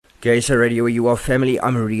Geisa Radio, you are family.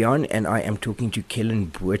 I'm Rian, and I am talking to Kellen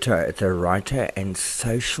Botha, the writer and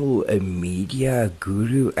social media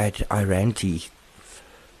guru at Iranti.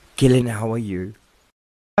 Kellen, how are you?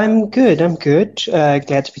 I'm good. I'm good.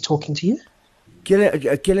 Glad to be talking to you.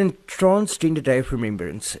 Kellen, Transgender Day of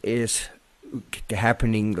Remembrance is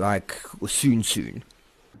happening like soon.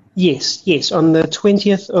 Yes, yes, on the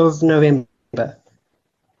 20th of November.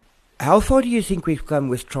 How far do you think we've come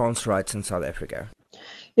with trans rights in South Africa?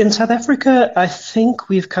 In South Africa, I think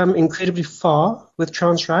we've come incredibly far with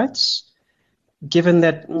trans rights, given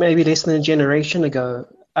that maybe less than a generation ago,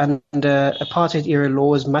 under apartheid era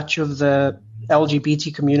laws, much of the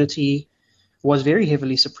LGBT community was very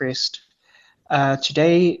heavily suppressed.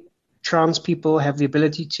 Today, trans people have the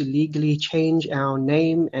ability to legally change our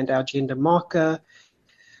name and our gender marker.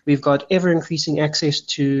 We've got ever increasing access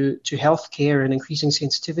to healthcare and increasing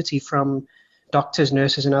sensitivity from doctors,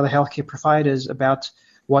 nurses, and other healthcare providers about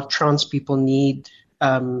what trans people need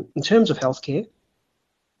in terms of healthcare.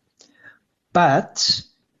 But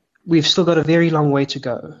we've still got a very long way to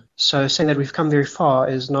go. So saying that we've come very far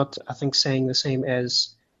is not, I think, saying the same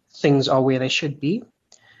as things are where they should be.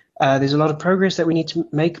 There's a lot of progress that we need to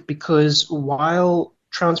make because while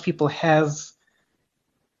trans people have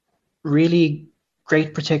really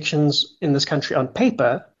great protections in this country on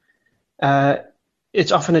paper, uh,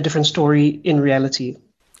 it's often a different story in reality.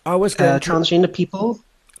 I was going to Transgender people,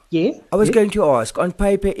 yeah, I was yeah. going to ask. On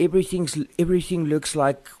paper, everything looks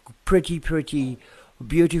like pretty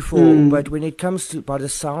beautiful, but Mm, when it comes to, by the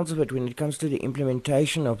sounds of it, when it comes to the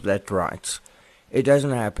implementation of that rights, it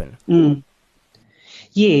doesn't happen. mm,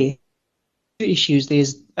 yeah. Two issues.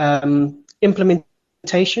 There's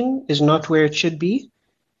implementation is not where it should be,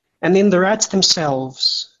 and then the rights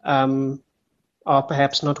themselves are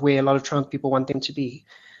perhaps not where a lot of trans people want them to be.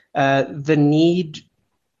 The need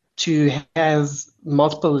to have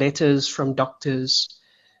multiple letters from doctors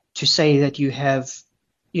to say that you have,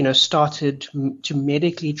 started to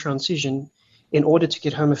medically transition in order to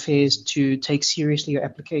get Home Affairs to take seriously your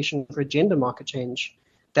application for a gender marker change.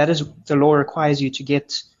 That is, the law requires you to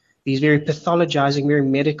get these very pathologizing, very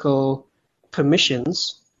medical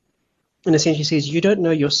permissions, and essentially says you don't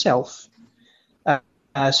know yourself.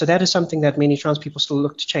 Uh, so that is something that many trans people still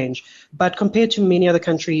look to change. But compared to many other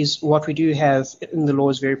countries, what we do have in the law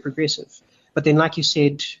is very progressive. But then, like you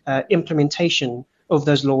said, implementation of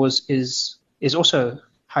those laws is also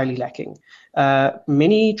highly lacking.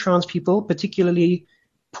 Many trans people, particularly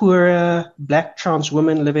poorer black trans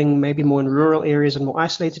women living maybe more in rural areas and more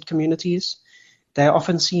isolated communities, they are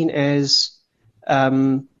often seen as,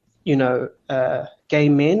 gay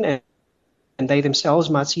men, and they themselves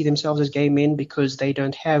might see themselves as gay men because they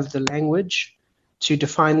don't have the language to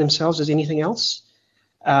define themselves as anything else.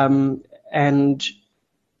 And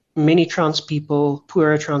many trans people,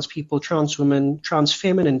 poorer trans people, trans women, trans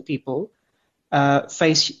feminine people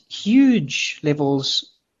face huge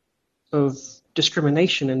levels of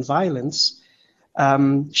discrimination and violence.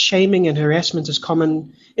 Shaming and harassment is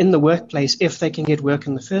common in the workplace if they can get work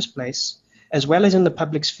in the first place, as well as in the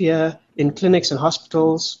public sphere, in clinics and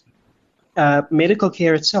hospitals. Medical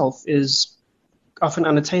care itself is often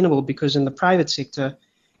unattainable because in the private sector,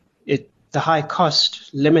 the high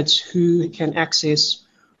cost limits who can access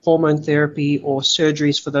hormone therapy or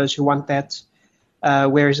surgeries for those who want that.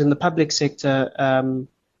 Whereas in the public sector,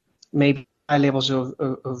 maybe high levels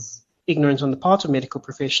of ignorance on the part of medical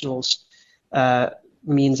professionals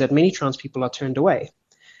means that many trans people are turned away.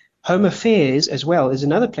 Home Affairs, as well, is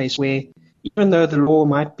another place where, even though the law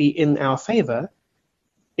might be in our favor,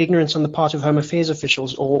 ignorance on the part of Home Affairs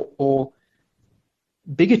officials or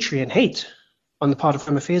bigotry and hate on the part of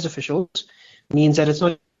Home Affairs officials means that it's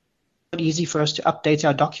not easy for us to update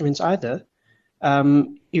our documents either.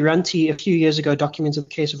 Iranti a few years ago documented the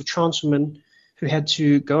case of a trans woman who had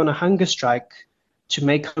to go on a hunger strike to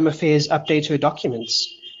make Home Affairs update her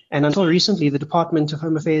documents. And until recently, the Department of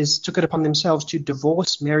Home Affairs took it upon themselves to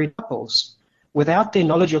divorce married couples without their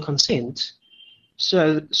knowledge or consent,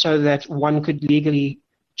 so that one could legally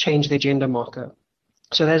change their gender marker.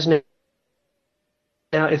 So there's now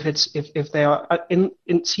if they are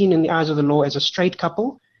seen in the eyes of the law as a straight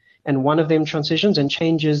couple, and one of them transitions and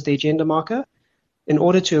changes their gender marker, in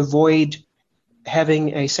order to avoid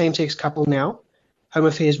having a same-sex couple now, Home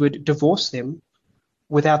Affairs would divorce them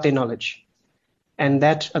without their knowledge, and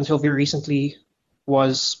that until very recently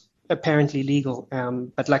was apparently legal,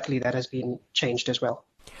 but luckily that has been changed as well.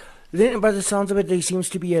 Then, by the sounds of it, there seems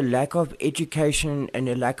to be a lack of education and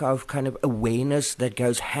a lack of kind of awareness that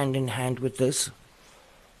goes hand in hand with this.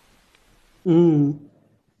 Mm.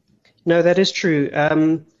 No, that is true.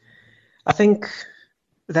 I think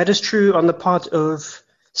that is true on the part of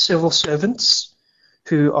civil servants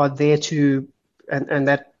who are there to, and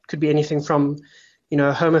that could be anything from,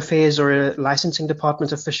 Home Affairs or a licensing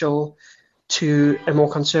department official to a more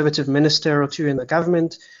conservative minister or two in the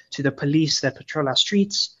government, to the police that patrol our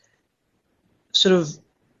streets. Sort of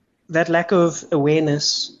that lack of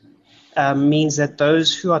awareness means that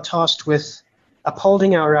those who are tasked with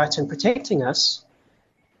upholding our rights and protecting us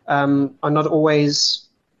are not always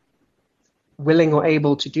willing or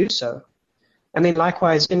able to do so. And then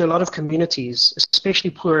likewise, in a lot of communities,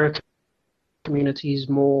 especially poorer communities,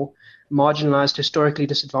 more marginalized, historically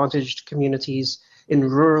disadvantaged communities in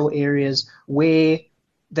rural areas where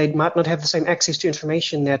they might not have the same access to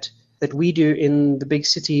information that we do in the big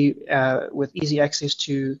city with easy access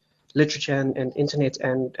to literature and internet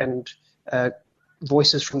and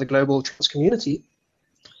voices from the global trans community,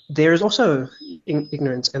 there is also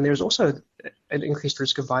ignorance and there's also an increased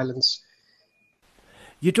risk of violence.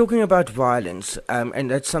 You're talking about violence,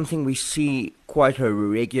 and that's something we see quite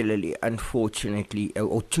regularly, unfortunately,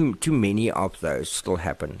 or too many of those still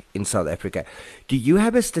happen in South Africa. Do you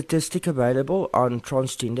have a statistic available on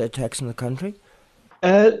transgender attacks in the country?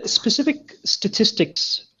 Specific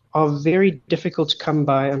statistics are very difficult to come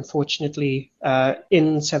by, unfortunately,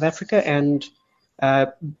 in South Africa and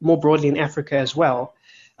more broadly in Africa as well.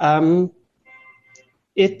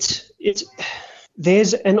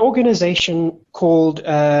 There's an organization called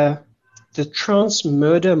the Trans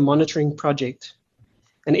Murder Monitoring Project,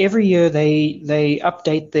 and every year they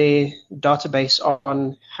update their database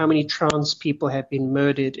on how many trans people have been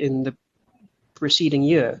murdered in the preceding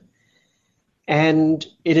year. And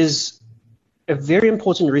it is a very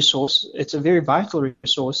important resource. It's a very vital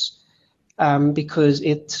resource because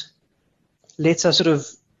it lets us sort of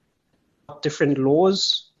different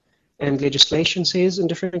laws and legislation says in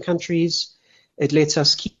different countries. It lets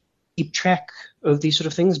us keep track of these sort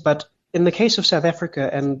of things. But in the case of South Africa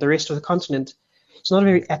and the rest of the continent, it's not a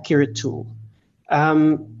very accurate tool.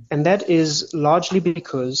 And that is largely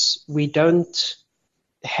because we don't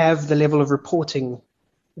have the level of reporting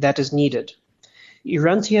that is needed.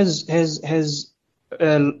 Iranti has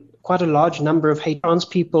quite a large number of hate trans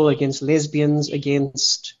people, against lesbians,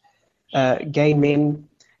 against gay men.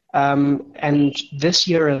 And this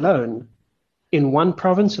year alone, in one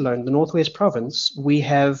province alone, the Northwest Province, we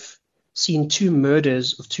have seen 2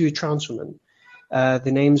 murders of 2 trans women.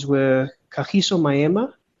 The names were Kagiso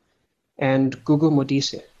Maema and Gugu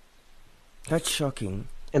Modise. That's shocking.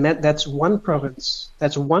 And that's one province.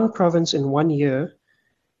 That's one province in 1 year.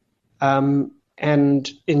 And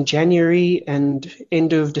in January and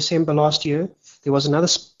end of December last year, there was another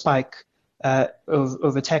spike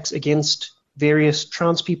of attacks against various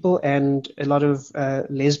trans people and a lot of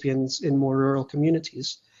lesbians in more rural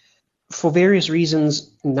communities. For various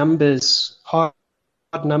reasons, hard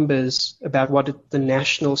numbers about what the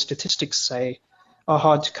national statistics say are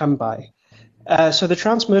hard to come by. So the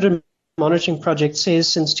Trans Murder Monitoring Project says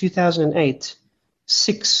since 2008,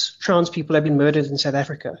 6 trans people have been murdered in South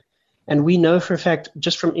Africa. And we know for a fact,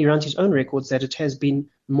 just from Iranti's own records, that it has been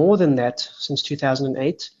more than that since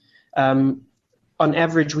 2008. On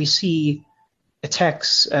average, we see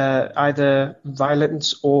attacks, either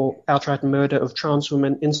violence or outright murder of trans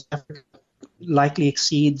women in South Africa, likely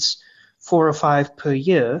exceeds 4 or 5 per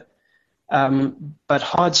year. But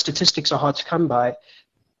hard statistics are hard to come by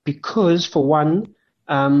because, for one,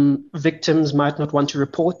 victims might not want to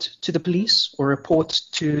report to the police or report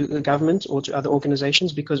to the government or to other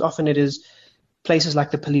organizations because often it is places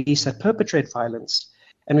like the police that perpetrate violence.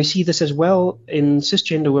 And we see this as well in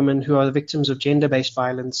cisgender women who are the victims of gender-based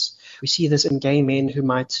violence. We see this in gay men who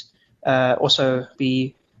might also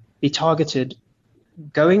be targeted.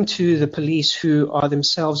 Going to the police, who are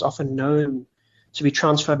themselves often known to be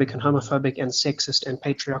transphobic and homophobic and sexist and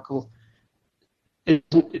patriarchal,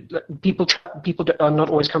 people are not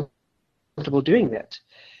always comfortable doing that.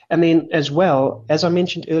 And then as well, as I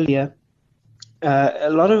mentioned earlier,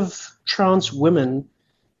 a lot of trans women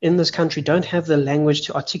in this country don't have the language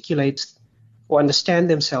to articulate or understand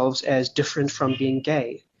themselves as different from being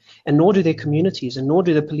gay, and nor do their communities, and nor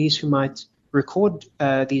do the police who might record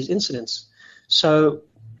these incidents. So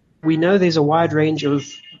we know there's a wide range of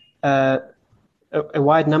a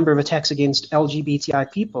wide number of attacks against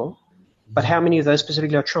LGBTI people, but how many of those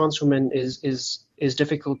specifically are trans women is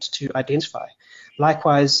difficult to identify.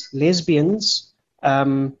 Likewise, lesbians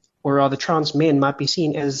or rather trans men might be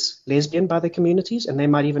seen as lesbian by the communities, and they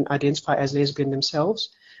might even identify as lesbian themselves,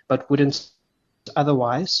 but wouldn't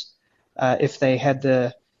otherwise if they had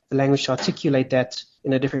the language to articulate that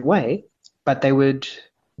in a different way, but they would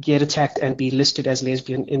get attacked and be listed as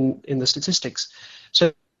lesbian in the statistics.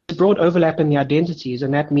 So a broad overlap in the identities,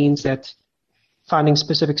 and that means that finding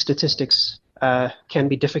specific statistics can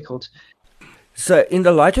be difficult. So, in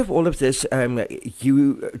the light of all of this,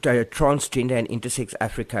 Transgender and Intersex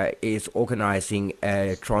Africa is organizing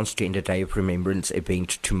a Transgender Day of Remembrance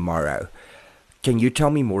event tomorrow. Can you tell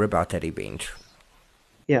me more about that event?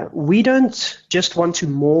 Yeah, we don't just want to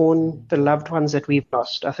mourn the loved ones that we've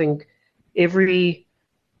lost. I think every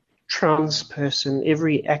trans person,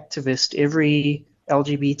 every activist, every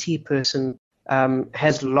LGBT person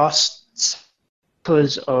has lost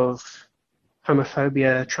because of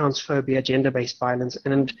homophobia, transphobia, gender-based violence,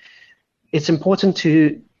 and it's important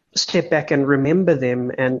to step back and remember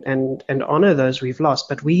them and honor those we've lost.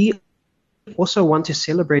 But we also want to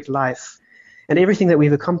celebrate life and everything that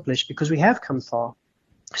we've accomplished because we have come far.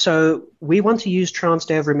 So we want to use Trans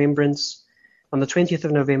Day of Remembrance on the 20th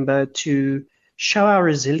of November to show our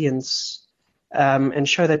resilience and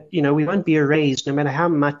show that, we won't be erased no matter how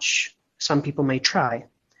much some people may try.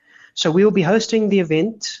 So we will be hosting the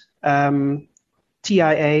event,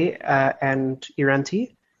 TIA and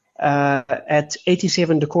Iranti, at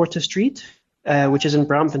 87 De Korte Street, which is in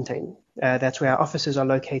Braamfontein. That's where our offices are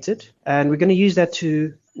located. And we're going to use that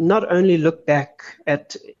to not only look back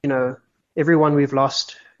at, everyone we've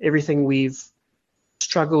lost, everything we've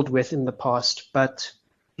struggled with in the past, but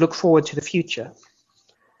look forward to the future.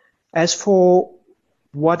 As for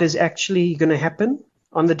what is actually going to happen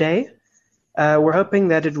on the day, we're hoping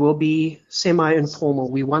that it will be semi-informal.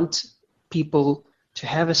 We want people to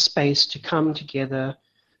have a space to come together,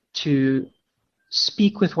 to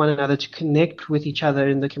speak with one another, to connect with each other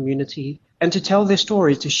in the community, and to tell their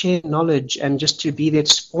stories, to share knowledge, and just to be there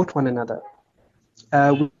to support one another.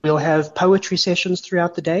 We'll have poetry sessions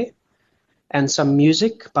throughout the day and some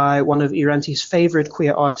music by one of Iranti's favorite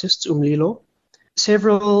queer artists, Umlilo.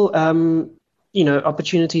 Several,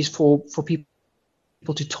 opportunities for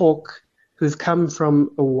people to talk who've come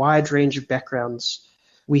from a wide range of backgrounds.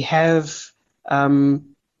 We have,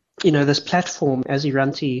 this platform as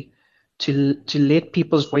Iranti to let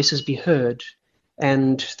people's voices be heard,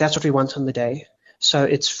 and that's what we want on the day. So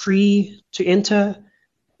it's free to enter.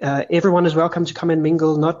 Everyone is welcome to come and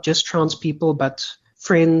mingle, not just trans people, but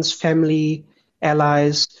friends, family,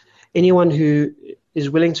 allies, anyone who is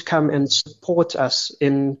willing to come and support us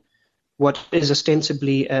in what is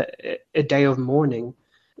ostensibly a day of mourning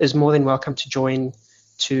is more than welcome to join,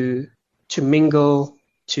 to mingle,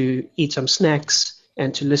 to eat some snacks,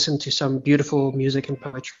 and to listen to some beautiful music and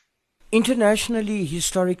poetry. Internationally,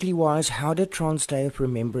 historically wise, how did Trans Day of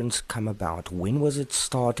Remembrance come about? When was it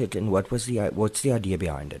started, and what's the idea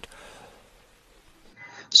behind it?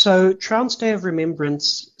 So Trans Day of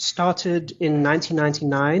Remembrance started in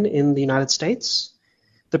 1999 in the United States.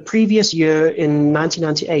 The previous year, in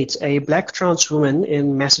 1998, a black trans woman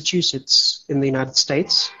in Massachusetts in the United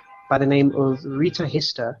States by the name of Rita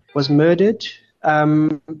Hester was murdered.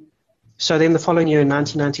 So then the following year, in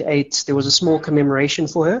 1998, there was a small commemoration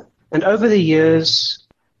for her. And over the years,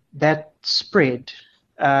 that spread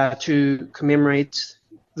to commemorate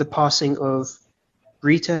the passing of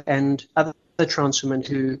Rita and other trans women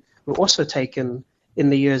who were also taken in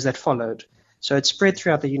the years that followed. So it spread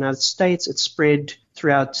throughout the United States, it spread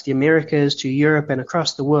throughout the Americas to Europe and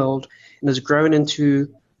across the world, and has grown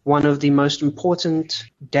into one of the most important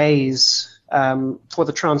days for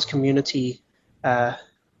the trans community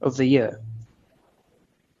of the year.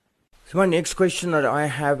 So my next question that I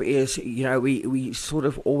have is, we sort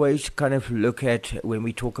of always kind of look at, when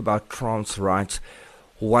we talk about trans rights,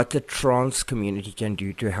 what the trans community can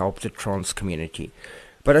do to help the trans community.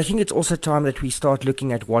 But I think it's also time that we start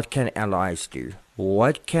looking at what can allies do.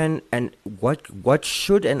 What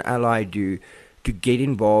should an ally do to get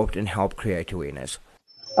involved and help create awareness?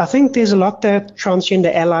 I think there's a lot that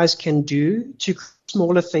transgender allies can do to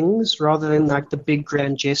smaller things rather than like the big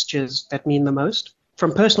grand gestures that mean the most.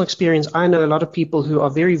 From personal experience, I know a lot of people who are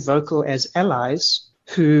very vocal as allies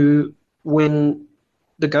who, when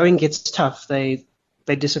the going gets tough, they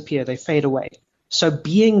disappear, they fade away. So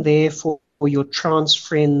being there for your trans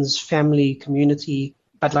friends, family, community,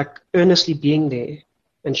 but like earnestly being there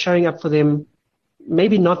and showing up for them,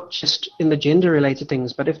 maybe not just in the gender-related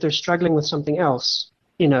things, but if they're struggling with something else,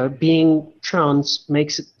 being trans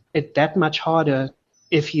makes it that much harder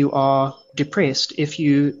if you are depressed, if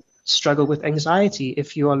you struggle with anxiety,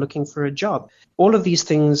 if you are looking for a job. All of these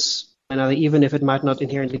things, even if it might not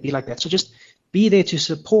inherently be like that. So just be there to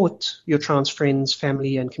support your trans friends,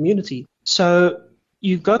 family, and community. So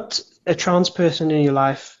you've got a trans person in your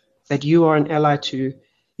life that you are an ally to,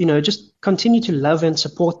 just continue to love and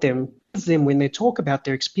support them when they talk about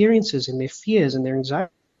their experiences and their fears and their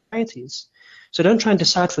anxieties. So don't try and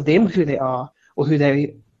decide for them who they are or who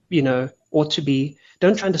they, ought to be.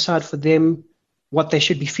 Don't try and decide for them what they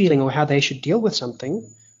should be feeling or how they should deal with something.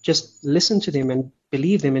 Just listen to them and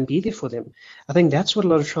believe them and be there for them. I think that's what a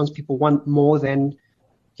lot of trans people want more than,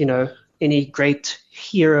 any great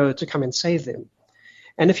hero to come and save them.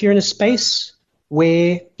 And if you're in a space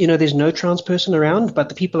where, there's no trans person around, but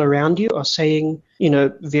the people around you are saying,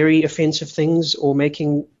 very offensive things or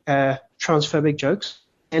making transphobic jokes,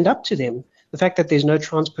 stand up to them. The fact that there's no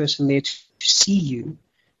trans person there to see you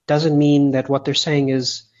doesn't mean that what they're saying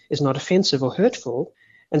is not offensive or hurtful.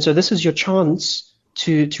 And so this is your chance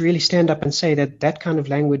to really stand up and say that kind of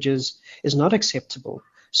language is not acceptable.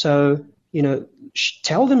 So,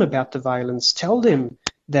 tell them about the violence. Tell them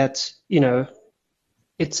that,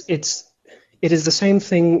 it is the same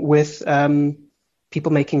thing with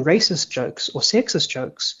people making racist jokes or sexist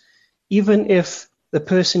jokes. Even if the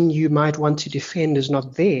person you might want to defend is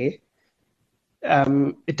not there,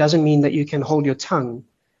 it doesn't mean that you can hold your tongue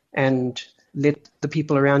and let the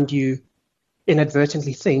people around you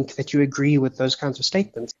inadvertently think that you agree with those kinds of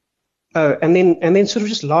statements. Oh, and then sort of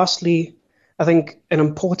just lastly, I think an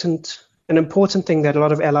important thing that a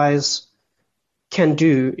lot of allies can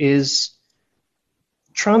do is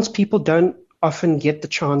trans people don't often get the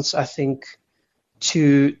chance, I think,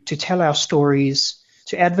 to tell our stories,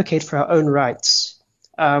 to advocate for our own rights,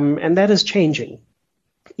 and that is changing.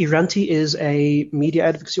 Iranti is a media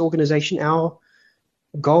advocacy organization. Our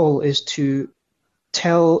goal is to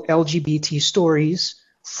tell LGBT stories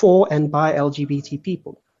for and by LGBT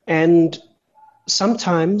people. And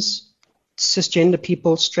sometimes cisgender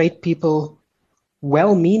people, straight people,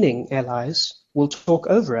 well-meaning allies will talk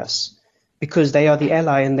over us because they are the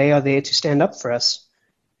ally and they are there to stand up for us.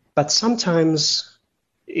 But sometimes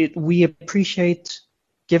we appreciate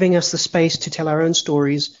giving us the space to tell our own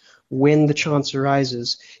stories when the chance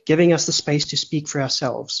arises, giving us the space to speak for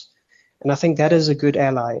ourselves. And I think that is a good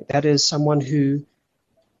ally. That is someone who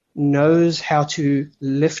knows how to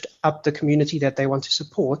lift up the community that they want to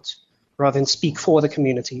support rather than speak for the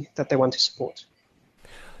community that they want to support.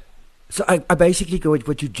 So I basically go with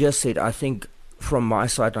what you just said. I think from my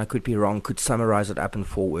side, and I could be wrong, could summarize it up in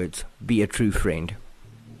 4 words. Be a true friend.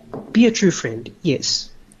 Be a true friend,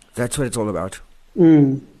 yes. That's what it's all about.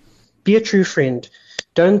 Be a true friend.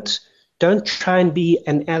 Don't try and be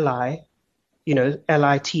an ally,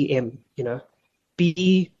 LITM,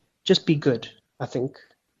 just be good, I think.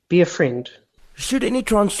 Be a friend. Should any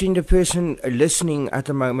transgender person listening at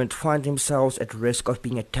the moment find themselves at risk of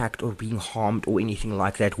being attacked or being harmed or anything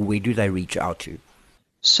like that, where do they reach out to?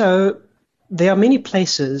 So there are many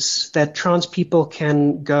places that trans people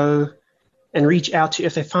can go and reach out to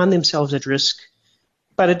if they find themselves at risk,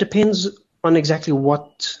 but it depends on exactly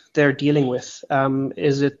what they're dealing with.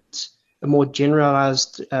 Is it a more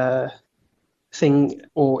generalized thing,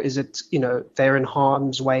 or is it, they're in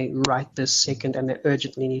harm's way right this second and they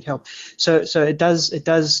urgently need help? So it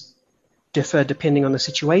does differ depending on the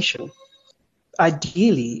situation.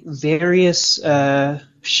 Ideally, various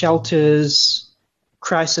shelters,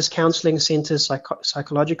 crisis counseling centers,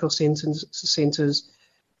 psychological centers,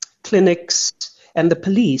 clinics, and the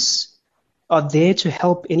police are there to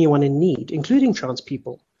help anyone in need, including trans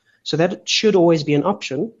people. So that should always be an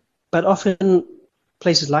option, but often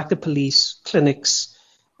places like the police, clinics,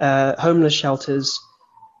 homeless shelters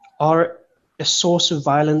are a source of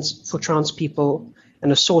violence for trans people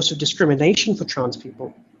and a source of discrimination for trans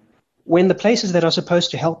people. When the places that are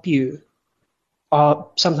supposed to help you are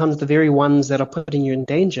sometimes the very ones that are putting you in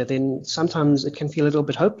danger, then sometimes it can feel a little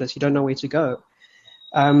bit hopeless. You don't know where to go.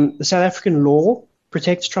 The South African law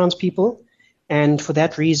protects trans people, and for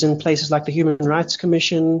that reason, places like the Human Rights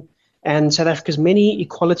Commission and South Africa's many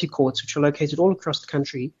equality courts, which are located all across the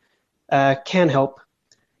country, can help.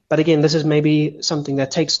 But again, this is maybe something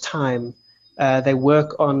that takes time. They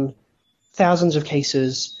work on thousands of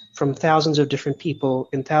cases from thousands of different people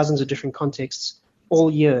in thousands of different contexts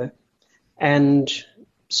all year. And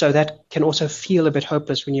so that can also feel a bit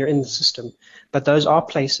hopeless when you're in the system. But those are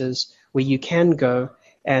places where you can go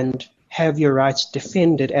and have your rights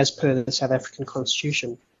defended as per the South African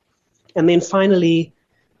Constitution. And then finally,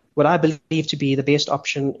 what I believe to be the best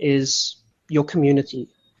option is your community.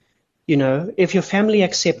 If your family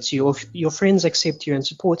accepts you or if your friends accept you and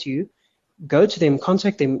support you, go to them,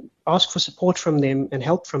 contact them, ask for support from them and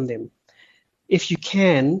help from them. If you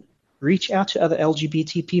can, reach out to other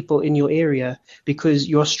LGBT people in your area because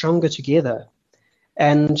you're stronger together.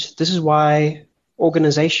 And this is why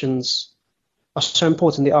organizations are so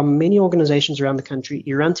important. There are many organizations around the country.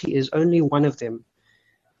 Iranti is only one of them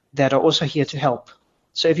that are also here to help.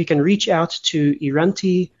 So if you can reach out to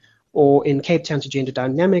Iranti or in Cape Town to Gender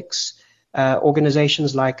Dynamics,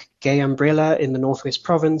 organizations like Gay Umbrella in the Northwest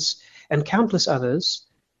Province, and countless others,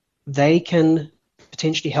 they can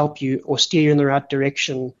potentially help you or steer you in the right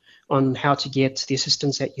direction on how to get the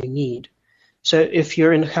assistance that you need. So if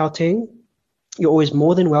you're in Gauteng, you're always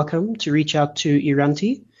more than welcome to reach out to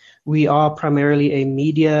Iranti. We are primarily a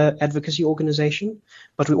media advocacy organization,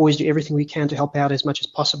 but we always do everything we can to help out as much as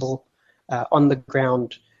possible on the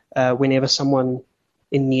ground whenever someone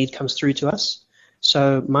in need comes through to us.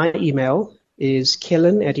 So my email is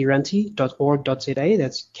kellyn@iranti.org.za.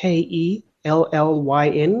 That's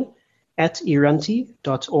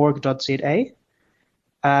KELLYN@iranti.org.za.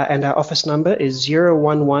 And our office number is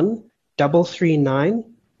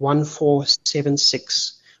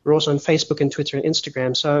 011-339-1476. We're also on Facebook and Twitter and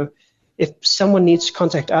Instagram. So if someone needs to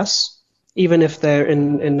contact us, even if they're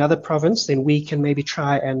in another province, then we can maybe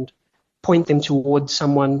try and point them towards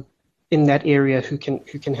someone in that area who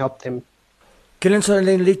can help them. Kellyn, so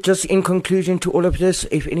then just in conclusion to all of this,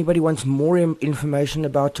 if anybody wants more information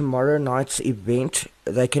about tomorrow night's event,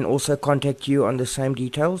 they can also contact you on the same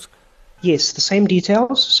details? Yes, the same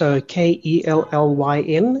details. So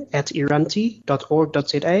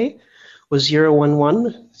KELLYN@iranti.org.za or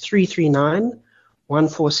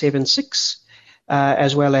 011-339-1476,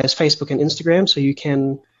 as well as Facebook and Instagram. So you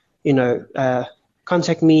can,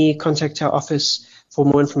 contact me, contact our office for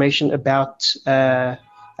more information about our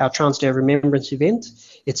Transday of Remembrance event.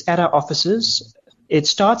 It's at our offices. It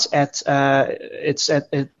starts at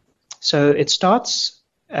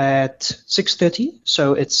 6:30.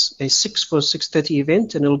 So it's a 6:30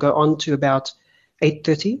 event, and it'll go on to about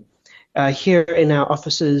 8:30. Here in our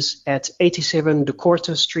offices at 87 De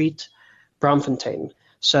Korte Street, Braamfontein.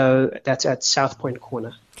 So that's at South Point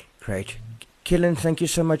Corner. Great. Kellyn, thank you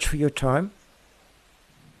so much for your time.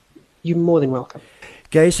 You're more than welcome.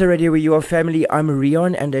 Geisa Radio, where you are family, I'm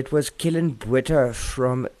Rian, and that was Kellyn Botha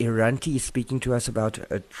from Iranti speaking to us about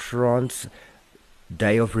a Trans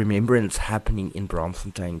Day of Remembrance happening in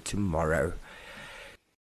Braamfontein tomorrow.